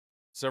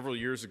Several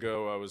years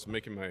ago, I was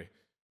making my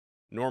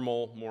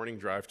normal morning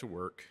drive to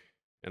work,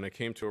 and I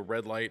came to a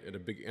red light at a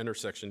big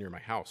intersection near my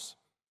house.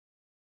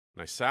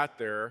 And I sat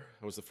there.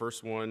 I was the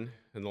first one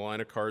in the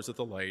line of cars at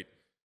the light,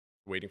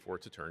 waiting for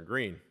it to turn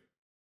green.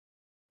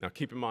 Now,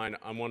 keep in mind,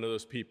 I'm one of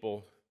those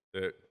people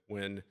that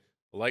when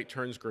the light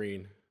turns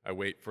green, I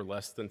wait for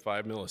less than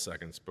 5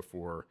 milliseconds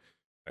before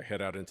I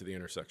head out into the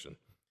intersection.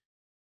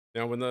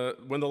 Now, when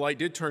the light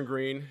did turn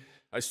green,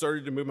 I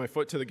started to move my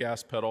foot to the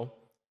gas pedal.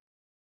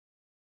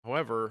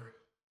 However,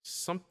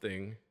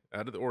 something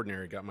out of the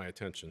ordinary got my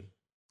attention.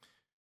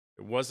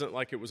 It wasn't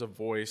like it was a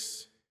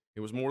voice.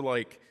 It was more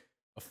like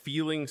a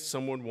feeling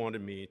someone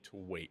wanted me to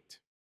wait.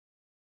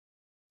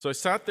 So I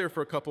sat there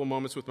for a couple of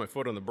moments with my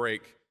foot on the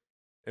brake,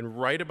 and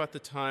right about the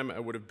time I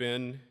would have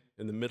been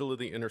in the middle of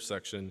the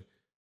intersection,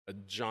 a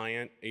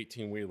giant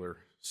 18-wheeler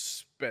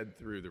sped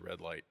through the red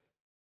light.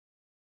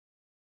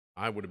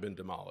 I would have been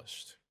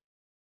demolished.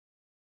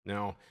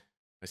 Now,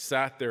 I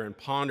sat there and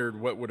pondered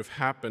what would have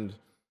happened,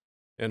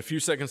 and a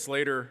few seconds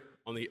later,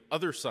 on the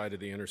other side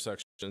of the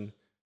intersection,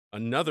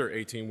 another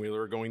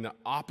 18-wheeler going the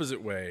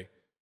opposite way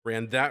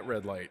ran that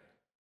red light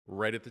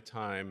right at the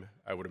time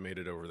I would have made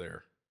it over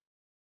there.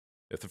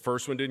 If the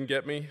first one didn't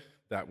get me,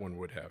 that one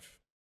would have.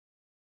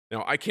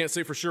 Now, I can't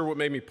say for sure what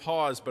made me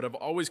pause, but I've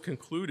always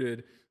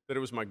concluded that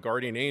it was my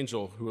guardian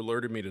angel who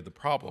alerted me to the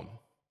problem,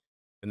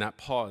 and that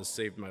pause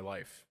saved my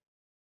life.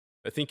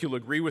 I think you'll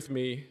agree with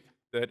me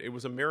that it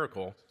was a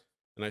miracle,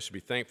 and I should be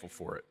thankful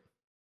for it.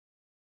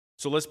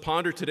 So let's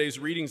ponder today's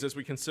readings as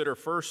we consider,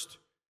 first,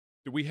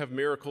 do we have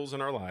miracles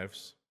in our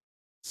lives?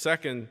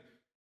 Second,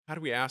 how do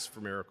we ask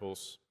for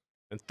miracles?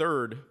 And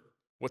third,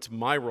 what's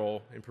my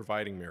role in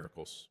providing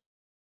miracles?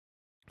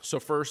 So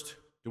first,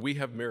 do we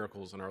have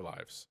miracles in our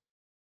lives?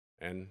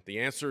 And the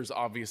answer is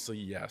obviously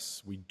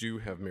yes, we do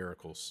have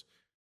miracles.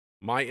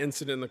 My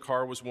incident in the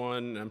car was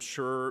one, and I'm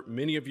sure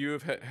many of you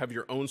have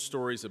your own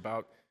stories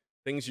about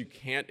things you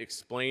can't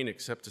explain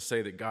except to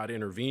say that God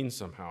intervened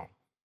somehow.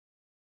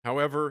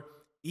 However,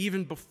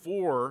 even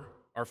before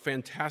our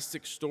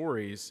fantastic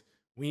stories,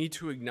 we need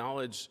to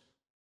acknowledge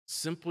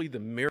simply the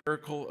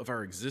miracle of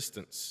our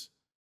existence.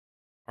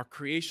 Our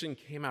creation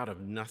came out of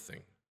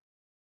nothing.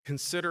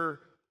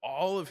 Consider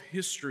all of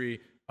history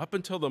up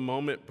until the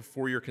moment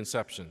before your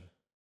conception.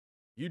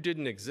 You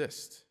didn't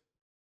exist.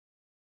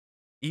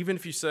 Even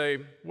if you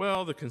say,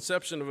 well, the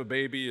conception of a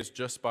baby is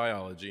just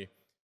biology,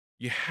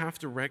 you have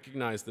to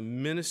recognize the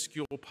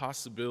minuscule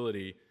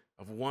possibility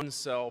of one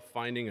cell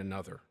finding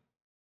another.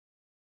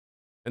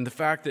 And the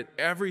fact that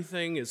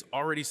everything is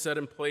already set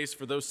in place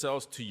for those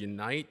cells to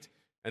unite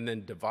and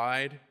then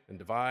divide and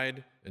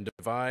divide and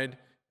divide,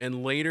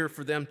 and later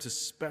for them to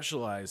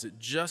specialize at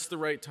just the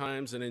right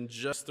times and in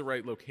just the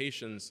right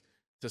locations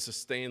to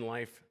sustain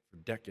life for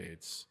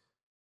decades.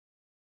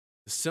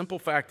 The simple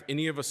fact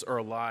any of us are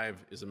alive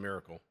is a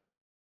miracle.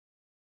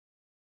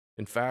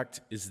 In fact,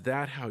 is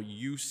that how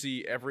you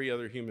see every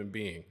other human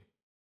being?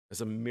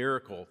 As a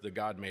miracle that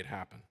God made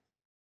happen?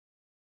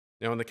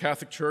 Now, in the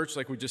Catholic Church,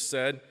 like we just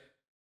said,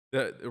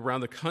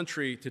 around the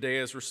country today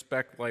is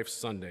Respect Life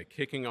Sunday,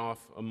 kicking off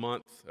a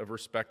month of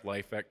Respect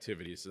Life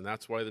activities. And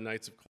that's why the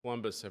Knights of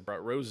Columbus have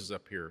brought roses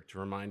up here to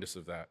remind us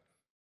of that.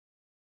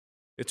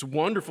 It's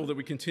wonderful that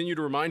we continue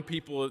to remind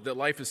people that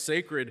life is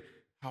sacred.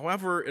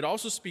 However, it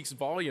also speaks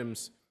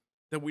volumes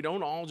that we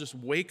don't all just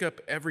wake up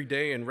every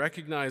day and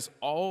recognize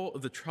all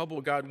of the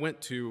trouble God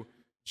went to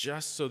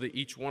just so that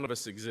each one of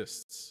us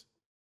exists.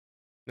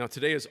 Now,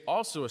 today is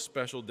also a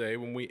special day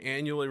when we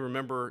annually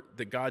remember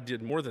that God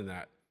did more than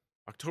that.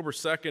 October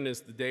 2nd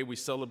is the day we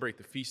celebrate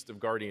the Feast of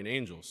Guardian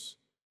Angels.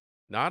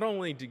 Not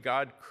only did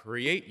God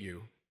create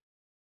you,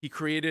 He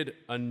created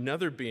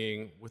another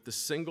being with the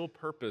single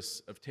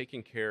purpose of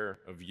taking care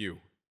of you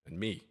and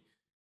me.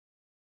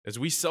 As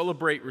we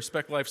celebrate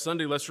Respect Life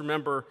Sunday, let's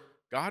remember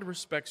God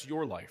respects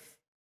your life.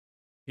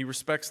 He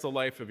respects the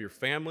life of your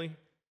family.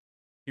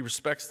 He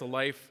respects the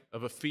life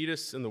of a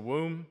fetus in the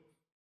womb.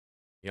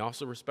 He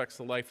also respects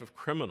the life of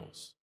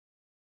criminals.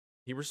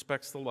 He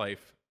respects the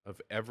life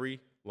of every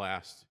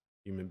last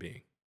human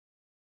being.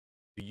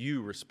 Do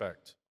you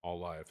respect all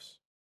lives?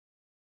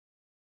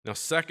 Now,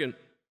 second,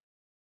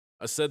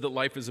 I said that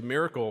life is a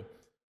miracle,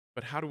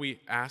 but how do we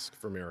ask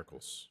for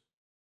miracles?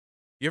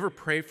 You ever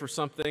pray for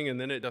something and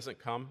then it doesn't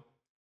come?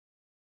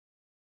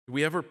 Do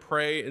we ever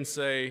pray and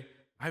say,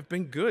 I've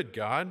been good,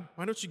 God.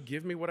 Why don't you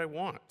give me what I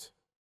want?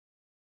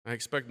 I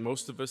expect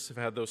most of us have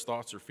had those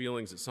thoughts or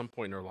feelings at some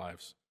point in our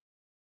lives.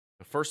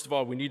 Now, first of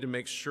all, we need to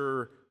make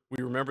sure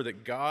we remember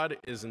that God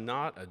is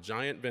not a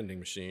giant vending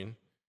machine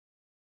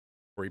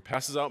where He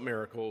passes out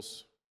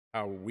miracles,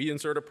 how we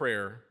insert a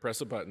prayer, press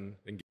a button,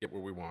 and get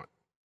what we want.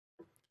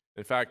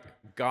 In fact,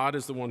 God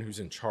is the one who's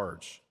in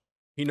charge.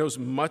 He knows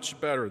much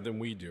better than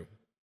we do.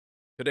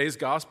 Today's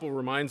gospel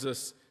reminds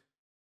us,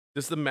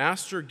 does the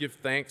master give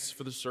thanks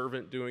for the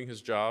servant doing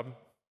his job?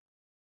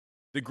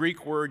 The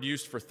Greek word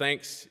used for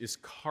thanks is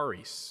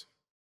charis,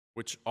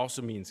 which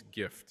also means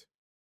gift.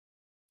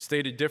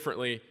 Stated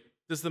differently,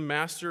 does the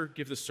master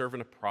give the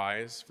servant a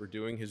prize for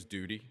doing his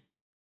duty?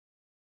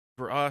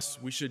 For us,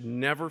 we should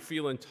never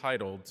feel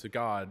entitled to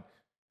God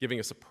giving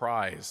us a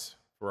prize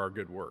for our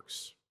good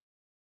works.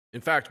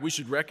 In fact, we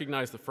should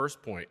recognize the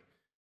first point.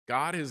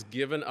 God has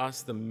given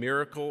us the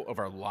miracle of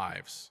our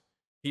lives.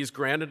 He has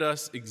granted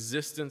us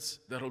existence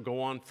that'll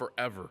go on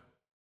forever.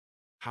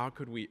 How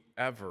could we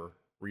ever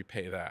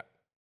repay that?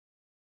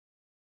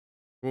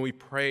 When we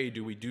pray,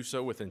 do we do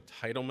so with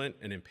entitlement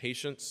and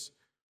impatience?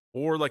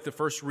 Or, like the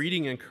first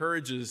reading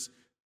encourages,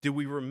 do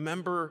we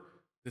remember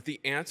that the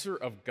answer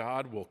of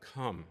God will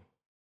come?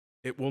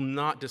 It will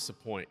not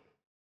disappoint.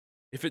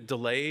 If it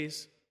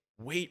delays,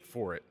 wait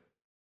for it.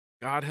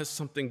 God has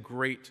something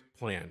great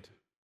planned.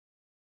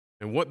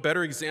 And what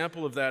better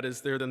example of that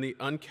is there than the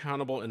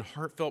uncountable and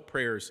heartfelt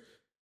prayers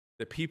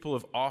that people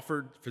have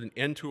offered for an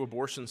end to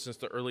abortion since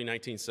the early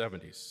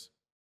 1970s?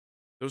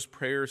 Those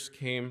prayers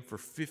came for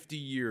 50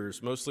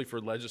 years, mostly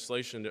for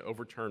legislation to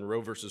overturn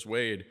Roe versus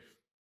Wade.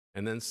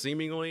 And then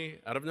seemingly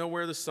out of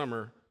nowhere this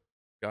summer,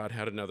 God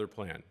had another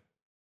plan.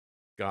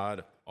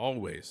 God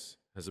always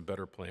has a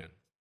better plan.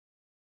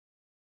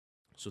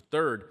 So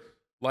third,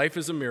 life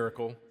is a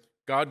miracle.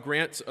 God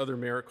grants other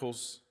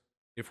miracles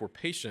if we're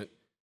patient.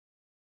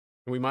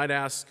 And we might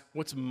ask,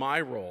 what's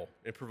my role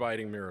in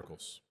providing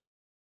miracles?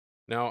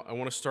 Now, I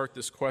want to start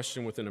this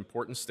question with an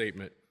important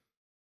statement.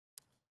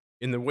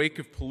 In the wake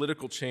of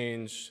political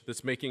change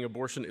that's making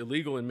abortion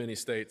illegal in many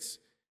states,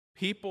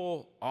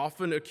 people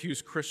often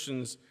accuse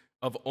Christians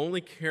of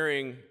only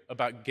caring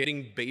about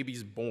getting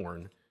babies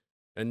born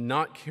and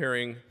not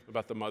caring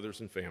about the mothers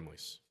and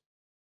families.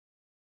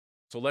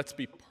 So let's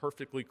be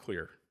perfectly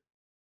clear.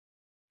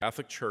 The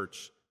Catholic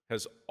Church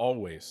has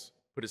always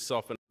put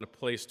itself in a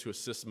place to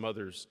assist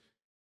mothers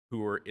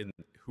who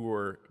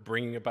are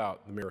bringing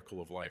about the miracle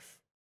of life.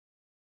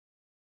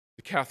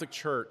 The Catholic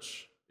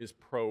Church is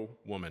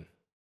pro-woman.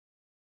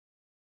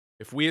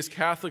 If we as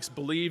Catholics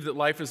believe that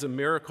life is a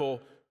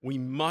miracle, we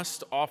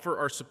must offer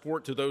our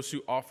support to those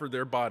who offer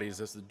their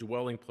bodies as the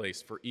dwelling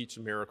place for each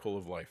miracle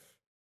of life.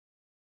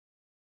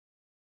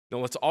 Now,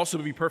 let's also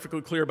be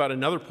perfectly clear about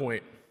another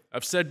point.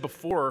 I've said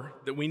before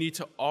that we need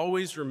to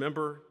always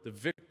remember the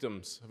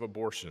victims of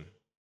abortion.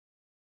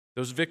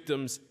 Those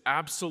victims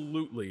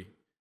absolutely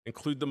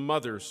include the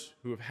mothers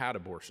who have had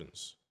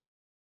abortions.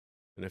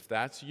 And if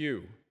that's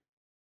you,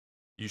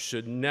 you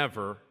should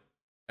never,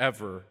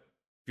 ever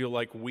feel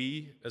like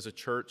we as a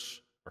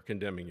church are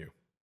condemning you.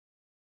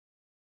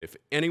 If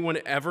anyone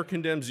ever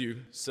condemns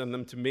you, send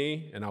them to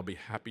me, and I'll be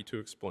happy to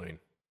explain.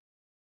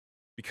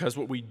 Because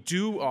what we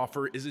do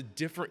offer is a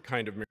different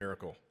kind of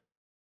miracle,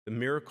 the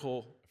miracle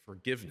of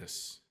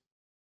forgiveness.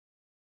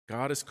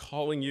 God is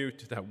calling you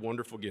to that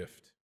wonderful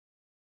gift.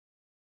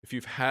 If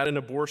you've had an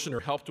abortion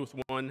or helped with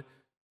one,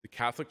 the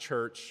Catholic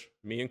Church,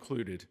 me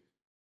included,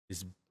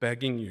 is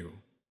begging you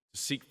to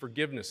seek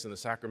forgiveness in the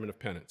sacrament of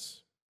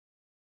penance.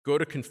 Go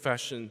to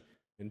confession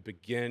and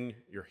begin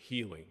your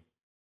healing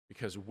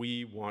because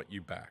we want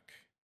you back.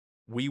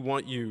 We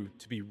want you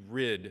to be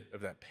rid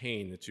of that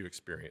pain that you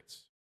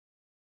experience.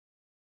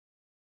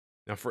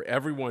 Now, for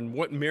everyone,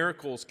 what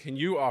miracles can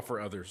you offer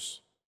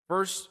others?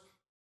 First,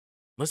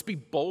 let's be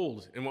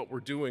bold in what we're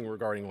doing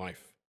regarding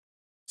life.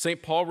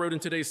 St. Paul wrote in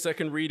today's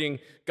second reading,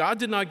 God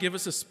did not give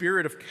us a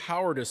spirit of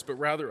cowardice, but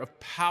rather of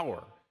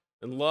power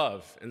and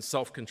love and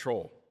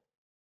self-control.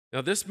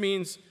 Now, this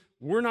means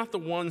we're not the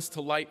ones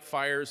to light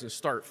fires and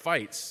start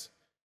fights.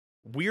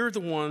 We're the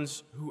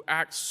ones who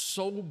act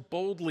so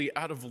boldly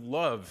out of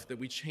love that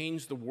we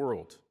change the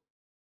world.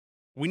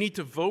 We need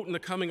to vote in the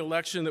coming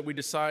election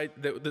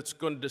that's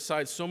going to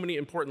decide so many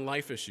important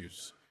life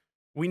issues.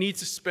 We need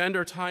to spend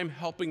our time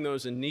helping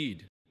those in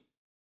need.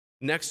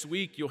 Next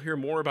week, you'll hear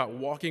more about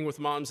Walking with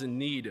Moms in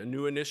Need, a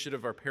new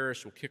initiative our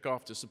parish will kick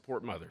off to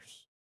support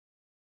mothers.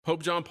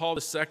 Pope John Paul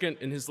II,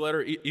 in his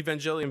letter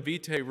Evangelium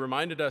Vitae,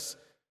 reminded us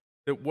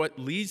that what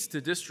leads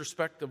to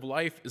disrespect of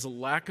life is a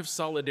lack of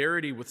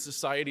solidarity with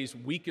society's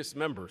weakest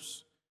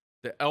members,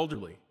 the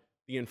elderly,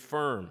 the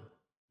infirm,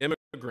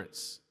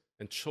 immigrants,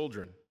 and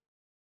children.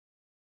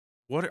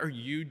 What are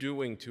you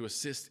doing to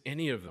assist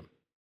any of them?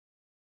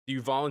 Do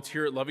you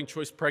volunteer at Loving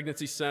Choice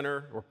Pregnancy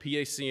Center or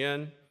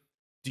PACN?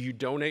 Do you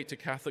donate to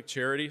Catholic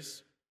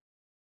charities?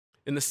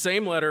 In the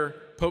same letter,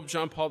 Pope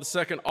John Paul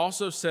II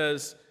also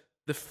says,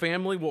 the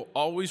family will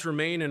always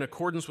remain in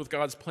accordance with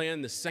God's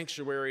plan, the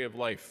sanctuary of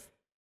life.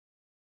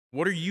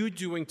 What are you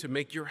doing to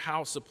make your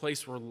house a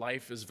place where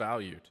life is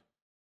valued?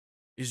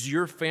 Is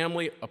your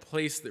family a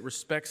place that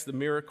respects the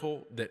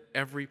miracle that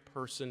every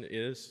person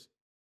is?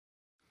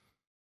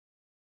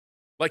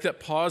 Like that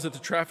pause at the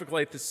traffic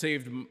light that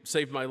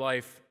saved my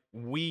life,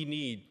 we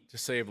need to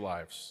save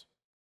lives.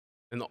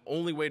 And the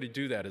only way to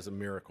do that is a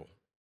miracle.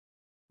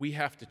 We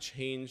have to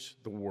change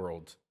the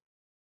world.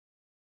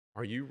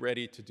 Are you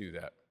ready to do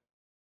that?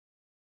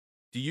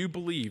 Do you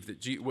believe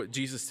that what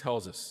Jesus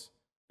tells us,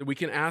 that we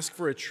can ask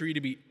for a tree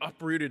to be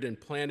uprooted and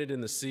planted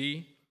in the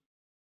sea?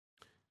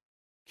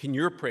 Can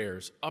your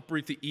prayers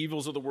uproot the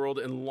evils of the world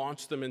and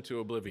launch them into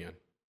oblivion?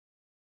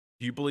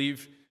 Do you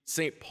believe,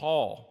 St.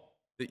 Paul,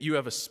 that you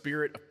have a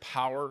spirit of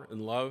power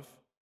and love?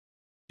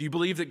 Do you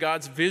believe that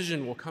God's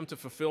vision will come to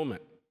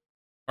fulfillment?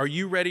 Are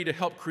you ready to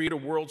help create a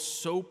world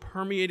so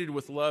permeated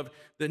with love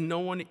that no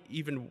one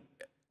even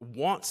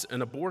wants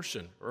an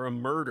abortion or a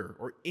murder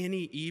or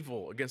any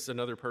evil against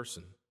another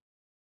person?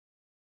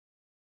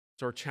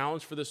 So our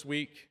challenge for this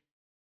week,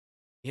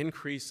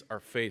 increase our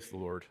faith,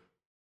 Lord.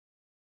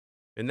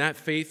 In that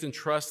faith and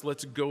trust,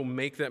 let's go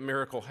make that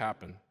miracle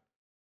happen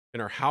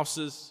in our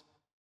houses,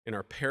 in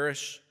our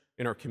parish,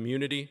 in our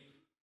community.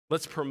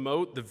 Let's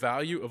promote the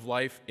value of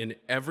life in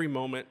every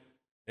moment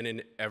and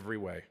in every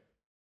way.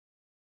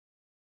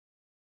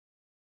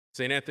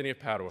 St. Anthony of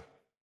Padua.